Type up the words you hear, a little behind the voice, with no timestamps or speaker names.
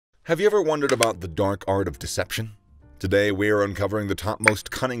Have you ever wondered about the dark art of deception? Today we are uncovering the top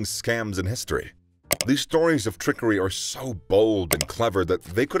most cunning scams in history. These stories of trickery are so bold and clever that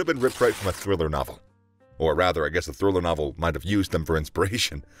they could have been ripped right from a thriller novel. Or rather, I guess a thriller novel might have used them for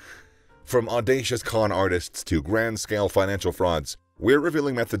inspiration. From audacious con artists to grand-scale financial frauds, we're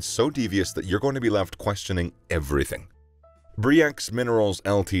revealing methods so devious that you're going to be left questioning everything. Briex Minerals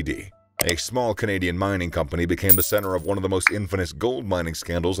Ltd., a small Canadian mining company, became the center of one of the most infamous gold mining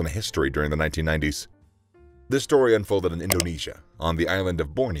scandals in history during the 1990s. This story unfolded in Indonesia, on the island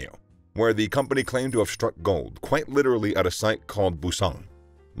of Borneo, where the company claimed to have struck gold, quite literally at a site called Busang.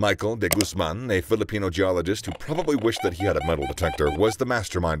 Michael de Guzman, a Filipino geologist who probably wished that he had a metal detector, was the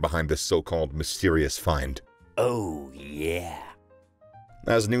mastermind behind this so-called mysterious find. Oh, yeah.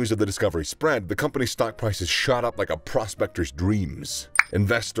 As news of the discovery spread, the company's stock prices shot up like a prospector's dreams.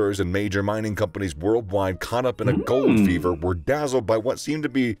 Investors and major mining companies worldwide, caught up in a gold fever, were dazzled by what seemed to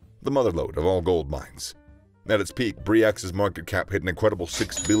be the motherlode of all gold mines. At its peak, Briex's market cap hit an incredible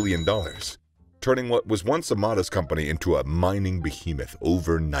 $6 billion, turning what was once a modest company into a mining behemoth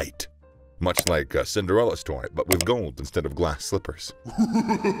overnight. Much like a Cinderella story, but with gold instead of glass slippers.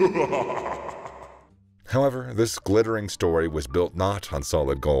 However, this glittering story was built not on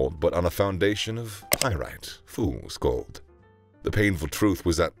solid gold, but on a foundation of pyrite, fool's gold. The painful truth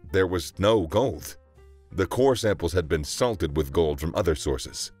was that there was no gold. The core samples had been salted with gold from other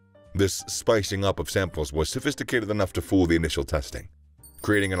sources. This spicing up of samples was sophisticated enough to fool the initial testing,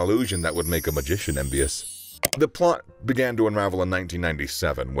 creating an illusion that would make a magician envious. The plot began to unravel in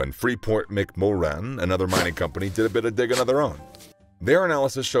 1997 when Freeport McMoran, another mining company, did a bit of digging of their own. Their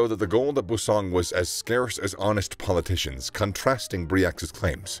analysis showed that the gold at Busang was as scarce as honest politicians, contrasting Briex's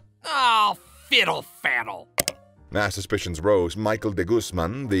claims. Oh, fiddle-faddle. As suspicions rose, Michael de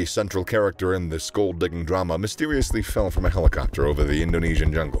Guzman, the central character in this gold-digging drama, mysteriously fell from a helicopter over the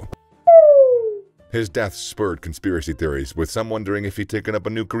Indonesian jungle. His death spurred conspiracy theories, with some wondering if he'd taken up a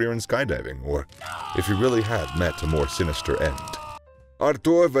new career in skydiving, or if he really had met a more sinister end.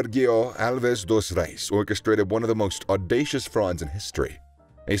 Artur Virgilio Alves dos Reis orchestrated one of the most audacious frauds in history,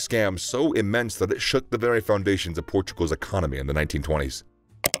 a scam so immense that it shook the very foundations of Portugal's economy in the 1920s.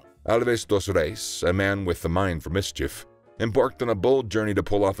 Alves dos Reis, a man with the mind for mischief, embarked on a bold journey to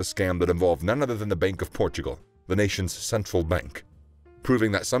pull off a scam that involved none other than the Bank of Portugal, the nation's central bank,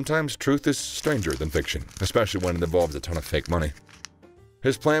 proving that sometimes truth is stranger than fiction, especially when it involves a ton of fake money.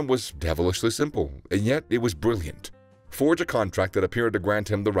 His plan was devilishly simple, and yet it was brilliant. Forge a contract that appeared to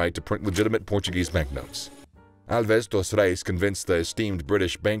grant him the right to print legitimate Portuguese banknotes. Alves dos Reis convinced the esteemed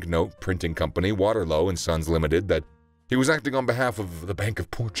British banknote printing company Waterloo & Sons Limited that he was acting on behalf of the Bank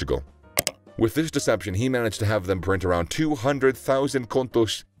of Portugal. With this deception, he managed to have them print around 200,000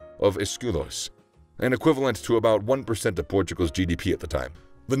 contos of escudos, an equivalent to about 1% of Portugal's GDP at the time.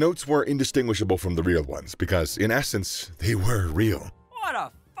 The notes were indistinguishable from the real ones because, in essence, they were real. What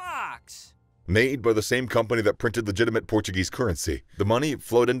a fox! Made by the same company that printed legitimate Portuguese currency, the money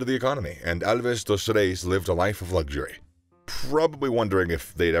flowed into the economy, and Alves dos Reis lived a life of luxury, probably wondering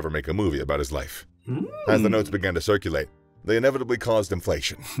if they'd ever make a movie about his life. As the notes began to circulate, they inevitably caused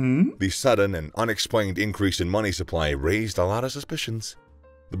inflation. The sudden and unexplained increase in money supply raised a lot of suspicions.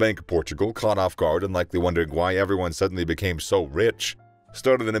 The Bank of Portugal, caught off guard and likely wondering why everyone suddenly became so rich,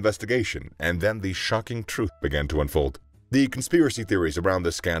 started an investigation, and then the shocking truth began to unfold. The conspiracy theories around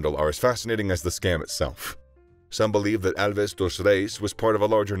this scandal are as fascinating as the scam itself. Some believe that Alves dos Reis was part of a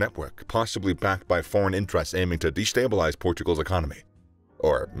larger network, possibly backed by foreign interests aiming to destabilize Portugal's economy.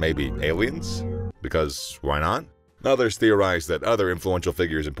 Or maybe aliens? Because why not? Others theorize that other influential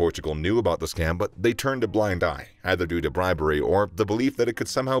figures in Portugal knew about the scam, but they turned a blind eye, either due to bribery or the belief that it could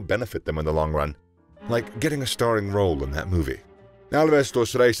somehow benefit them in the long run, like getting a starring role in that movie. Alves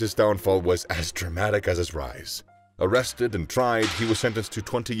dos Reis' downfall was as dramatic as his rise. Arrested and tried, he was sentenced to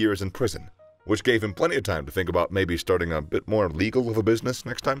 20 years in prison, which gave him plenty of time to think about maybe starting a bit more legal of a business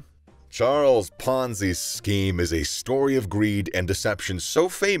next time. Charles Ponzi's scheme is a story of greed and deception so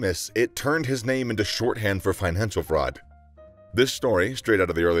famous it turned his name into shorthand for financial fraud. This story, straight out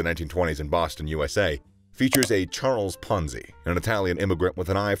of the early 1920s in Boston, USA, features a Charles Ponzi, an Italian immigrant with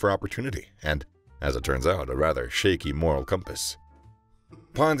an eye for opportunity and, as it turns out, a rather shaky moral compass.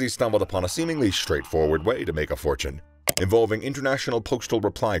 Ponzi stumbled upon a seemingly straightforward way to make a fortune, involving international postal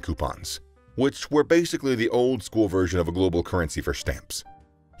reply coupons, which were basically the old-school version of a global currency for stamps.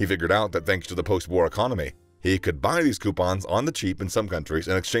 He figured out that thanks to the post-war economy, he could buy these coupons on the cheap in some countries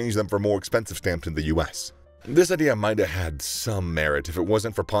and exchange them for more expensive stamps in the US. This idea might have had some merit if it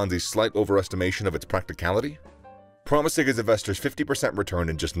wasn't for Ponzi's slight overestimation of its practicality. Promising his investors 50% return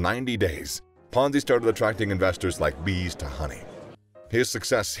in just 90 days, Ponzi started attracting investors like bees to honey. His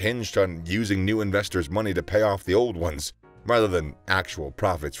success hinged on using new investors' money to pay off the old ones, rather than actual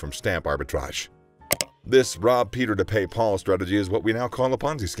profits from stamp arbitrage. This rob Peter to pay Paul strategy is what we now call a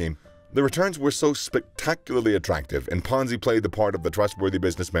Ponzi scheme. The returns were so spectacularly attractive, and Ponzi played the part of the trustworthy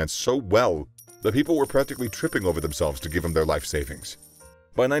businessman so well that people were practically tripping over themselves to give him their life savings.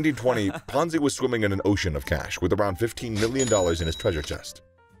 By 1920, Ponzi was swimming in an ocean of cash, with around $15 million in his treasure chest.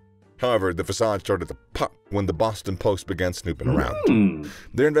 However, the facade started to pop when the Boston Post began snooping around.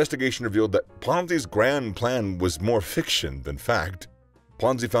 Their investigation revealed that Ponzi's grand plan was more fiction than fact.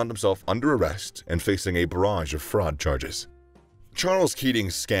 Ponzi found himself under arrest and facing a barrage of fraud charges. Charles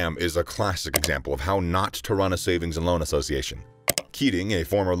Keating's scam is a classic example of how not to run a savings and loan association. Keating, a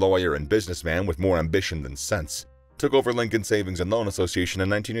former lawyer and businessman with more ambition than sense, took over Lincoln Savings and Loan Association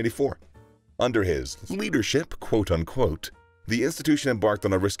in 1984. Under his leadership, quote-unquote, the institution embarked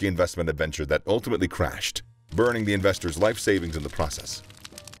on a risky investment adventure that ultimately crashed, burning the investors' life savings in the process.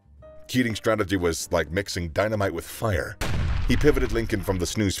 Keating's strategy was like mixing dynamite with fire. He pivoted Lincoln from the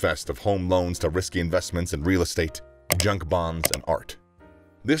snooze fest of home loans to risky investments in real estate, junk bonds, and art.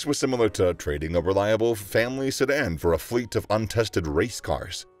 This was similar to trading a reliable family sedan for a fleet of untested race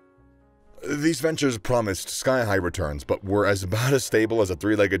cars. These ventures promised sky-high returns, but were about as stable as a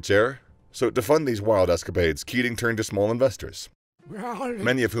three-legged chair. So to fund these wild escapades, Keating turned to small investors,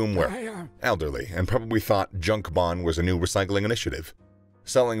 many of whom were elderly and probably thought junk bond was a new recycling initiative,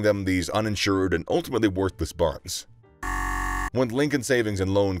 selling them these uninsured and ultimately worthless bonds. When Lincoln Savings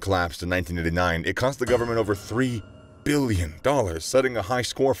and Loan collapsed in 1989, it cost the government over $3 billion, setting a high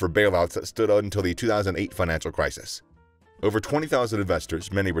score for bailouts that stood out until the 2008 financial crisis. Over 20,000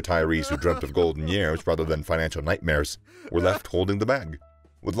 investors, many retirees who dreamt of golden years rather than financial nightmares, were left holding the bag,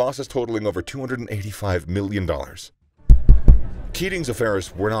 with losses totaling over $285 million. Keating's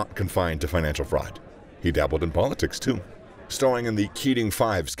affairs were not confined to financial fraud. He dabbled in politics too, starring in the Keating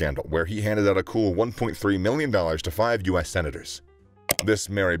 5 scandal, where he handed out a cool $1.3 million to 5 U.S. senators. This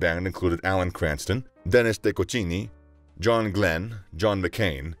merry band included Alan Cranston, Dennis DeCoccini, John Glenn, John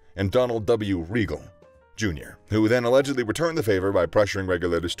McCain, and Donald W. Regal, Jr., who then allegedly returned the favor by pressuring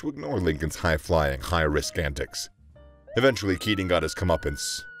regulators to ignore Lincoln's high-flying, high-risk antics. Eventually, Keating got his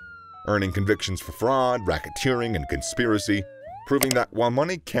comeuppance, earning convictions for fraud, racketeering, and conspiracy, proving that while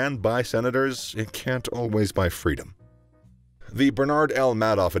money can buy senators, it can't always buy freedom. The Bernard L.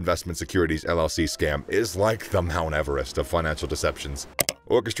 Madoff Investment Securities LLC scam is like the Mount Everest of financial deceptions,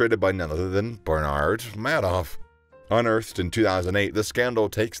 orchestrated by none other than Bernard Madoff. Unearthed in 2008, the scandal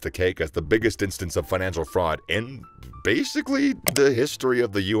takes the cake as the biggest instance of financial fraud in basically the history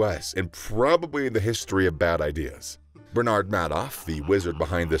of the U.S. and probably the history of bad ideas. Bernard Madoff, the wizard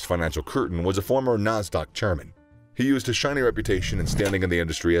behind this financial curtain, was a former NASDAQ chairman. He used his shiny reputation and standing in the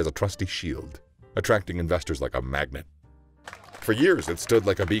industry as a trusty shield, attracting investors like a magnet. For years, it stood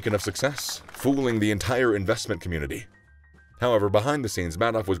like a beacon of success, fooling the entire investment community. However, behind the scenes,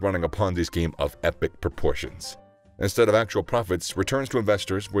 Madoff was running a Ponzi scheme of epic proportions. Instead of actual profits, returns to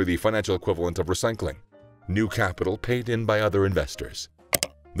investors were the financial equivalent of recycling, new capital paid in by other investors.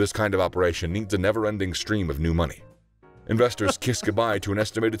 This kind of operation needs a never-ending stream of new money. Investors kissed goodbye to an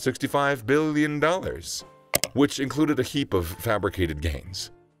estimated $65 billion, which included a heap of fabricated gains.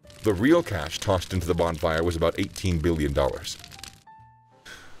 The real cash tossed into the bonfire was about $18 billion.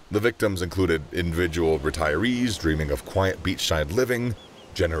 The victims included individual retirees dreaming of quiet beachside living,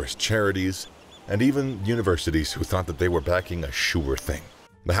 generous charities, and even universities who thought that they were backing a sure thing.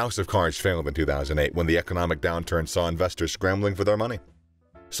 The house of cards failed in 2008 when the economic downturn saw investors scrambling for their money.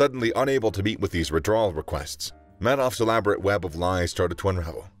 Suddenly unable to meet with these withdrawal requests, Madoff's elaborate web of lies started to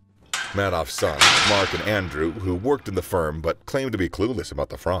unravel. Madoff's sons, Mark and Andrew, who worked in the firm but claimed to be clueless about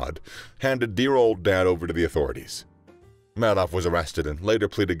the fraud, handed dear old dad over to the authorities. Madoff was arrested and later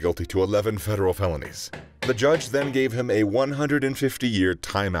pleaded guilty to 11 federal felonies. The judge then gave him a 150-year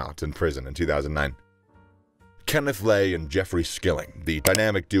timeout in prison in 2009. Kenneth Lay and Jeffrey Skilling, the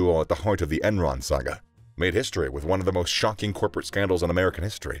dynamic duo at the heart of the Enron saga, made history with one of the most shocking corporate scandals in American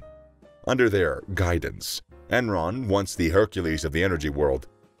history. Under their guidance, Enron, once the Hercules of the energy world,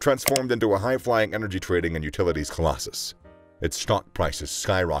 transformed into a high-flying energy trading and utilities colossus. Its stock prices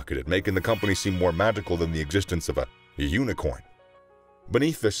skyrocketed, making the company seem more magical than the existence of a unicorn.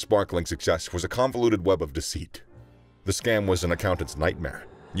 Beneath this sparkling success was a convoluted web of deceit. The scam was an accountant's nightmare,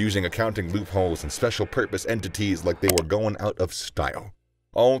 using accounting loopholes and special-purpose entities like they were going out of style,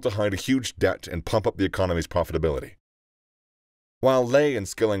 all to hide a huge debt and pump up the economy's profitability. While Lay and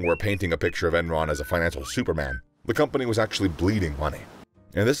Skilling were painting a picture of Enron as a financial superman, the company was actually bleeding money.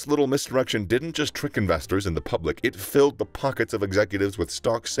 And this little misdirection didn't just trick investors and the public, it filled the pockets of executives with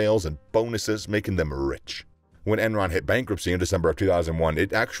stock sales and bonuses, making them rich. When Enron hit bankruptcy in December of 2001,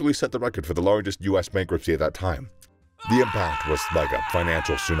 it actually set the record for the largest U.S. bankruptcy at that time. The impact was like a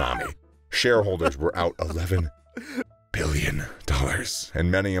financial tsunami. Shareholders were out $11 billion,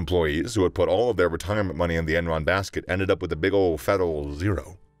 and many employees who had put all of their retirement money in the Enron basket ended up with a big old fat old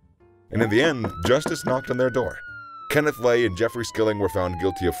zero. And in the end, justice knocked on their door. Kenneth Lay and Jeffrey Skilling were found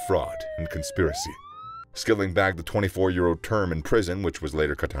guilty of fraud and conspiracy. Skilling bagged the 24-year term in prison, which was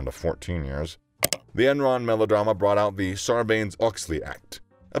later cut down to 14 years. The Enron melodrama brought out the Sarbanes-Oxley Act,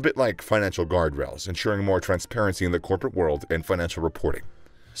 a bit like financial guardrails, ensuring more transparency in the corporate world and financial reporting.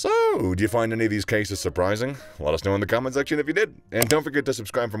 So, do you find any of these cases surprising? Let us know in the comment section if you did, and don't forget to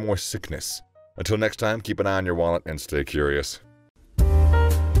subscribe for more sickness. Until next time, keep an eye on your wallet and stay curious.